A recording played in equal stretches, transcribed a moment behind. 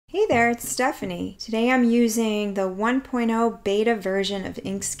there, it's Stephanie. Today I'm using the 1.0 beta version of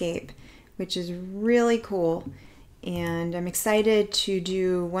Inkscape, which is really cool, and I'm excited to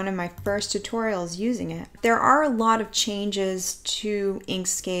do one of my first tutorials using it. There are a lot of changes to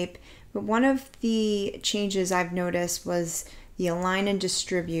Inkscape, but one of the changes I've noticed was the Align and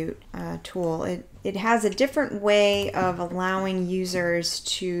Distribute tool. It has a different way of allowing users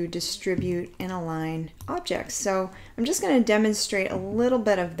to distribute and align objects. So I'm just going to demonstrate a little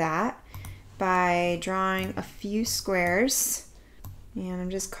bit of that by drawing a few squares, and I'm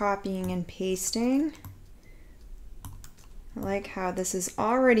just copying and pasting. I like how this is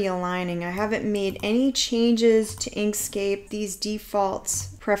already aligning. I haven't made any changes to Inkscape. These default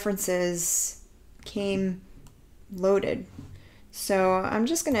preferences came loaded. So I'm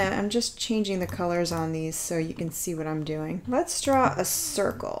just changing the colors on these so you can see what I'm doing. Let's draw a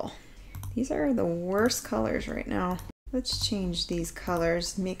circle. These are the worst colors right now. Let's change these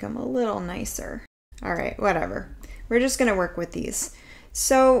colors, make them a little nicer. All right, whatever. We're just gonna work with these.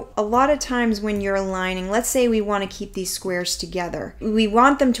 So a lot of times when you're aligning, let's say we want to keep these squares together. We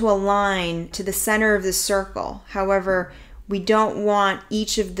want them to align to the center of the circle. However, we don't want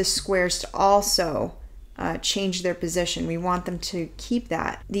each of the squares to also change their position. We want them to keep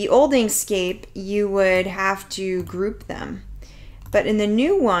that. The old Inkscape, you would have to group them. But in the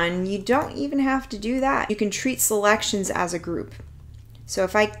new one, you don't even have to do that. You can treat selections as a group. So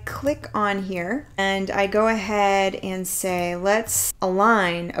if I click on here and I go ahead and say, let's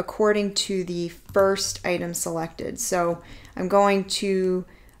align according to the first item selected. So I'm going to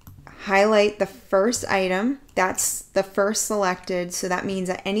highlight the first item. That's the first selected. So that means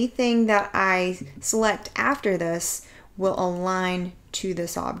that anything that I select after this will align to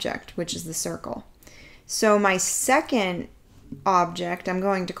this object, which is the circle. So my second object, I'm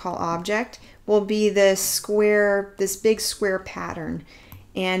going to call object, will be this square, this big square pattern.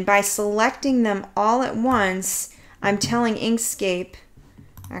 And by selecting them all at once, I'm telling Inkscape,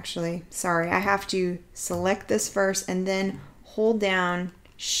 actually, sorry, I have to select this first and then hold down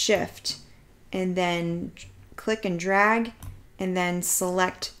Shift and then click and drag and then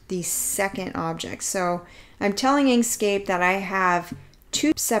select the second object. So I'm telling Inkscape that I have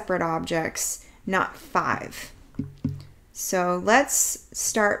 2 separate objects, not 5. So let's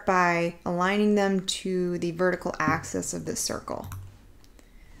start by aligning them to the vertical axis of this circle.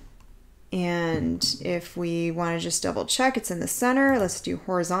 And if we want to just double check it's in the center, let's do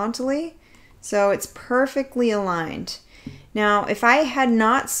horizontally. So it's perfectly aligned. Now, if I had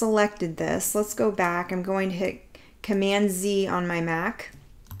not selected this, let's go back. I'm going to hit Command Z on my Mac,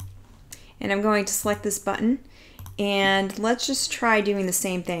 and I'm going to select this button, and let's just try doing the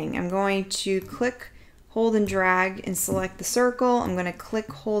same thing. I'm going to click, hold, and drag and select the circle. I'm going to click,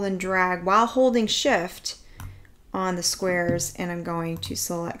 hold, and drag while holding Shift on the squares, and I'm going to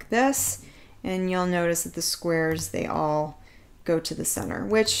select this, and you'll notice that the squares, they all go to the center,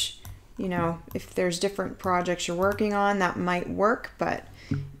 which, you know, if there's different projects you're working on, that might work, but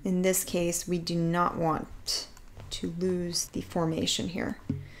in this case, we do not want to lose the formation here.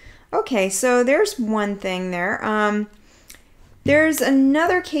 Okay, so there's one thing there. There's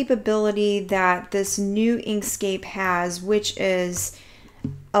another capability that this new Inkscape has, which is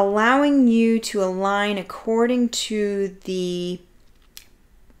allowing you to align according to the,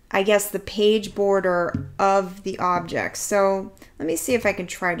 I guess, the page border of the object. So let me see if I can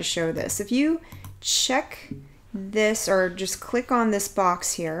try to show this. If you check this or just click on this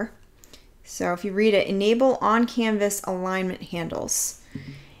box here, so if you read it, enable on canvas alignment handles,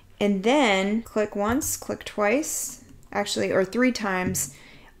 and then click once, click twice, actually, or 3 times.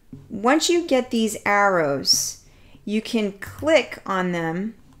 Once you get these arrows, you can click on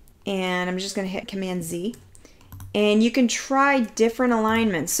them, and I'm just going to hit Command Z, and you can try different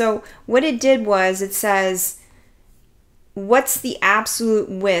alignments. So what it did was it says, what's the absolute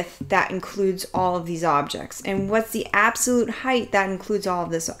width that includes all of these objects? And what's the absolute height that includes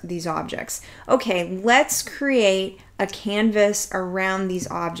all of these objects? Okay, let's create a canvas around these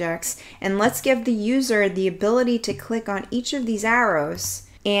objects, and let's give the user the ability to click on each of these arrows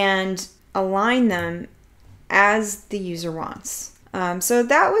and align them as the user wants. So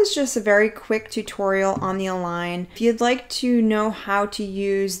that was just a very quick tutorial on the Align. If you'd like to know how to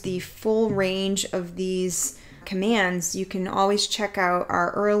use the full range of these commands, you can always check out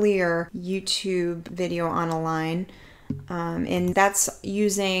our earlier YouTube video on Align, and that's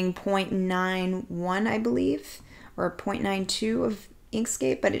using 0.91, I believe, or 0.92 of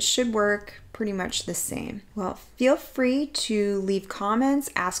Inkscape, but it should work pretty much the same. Well, feel free to leave comments,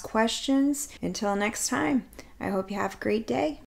 ask questions. Until next time, I hope you have a great day.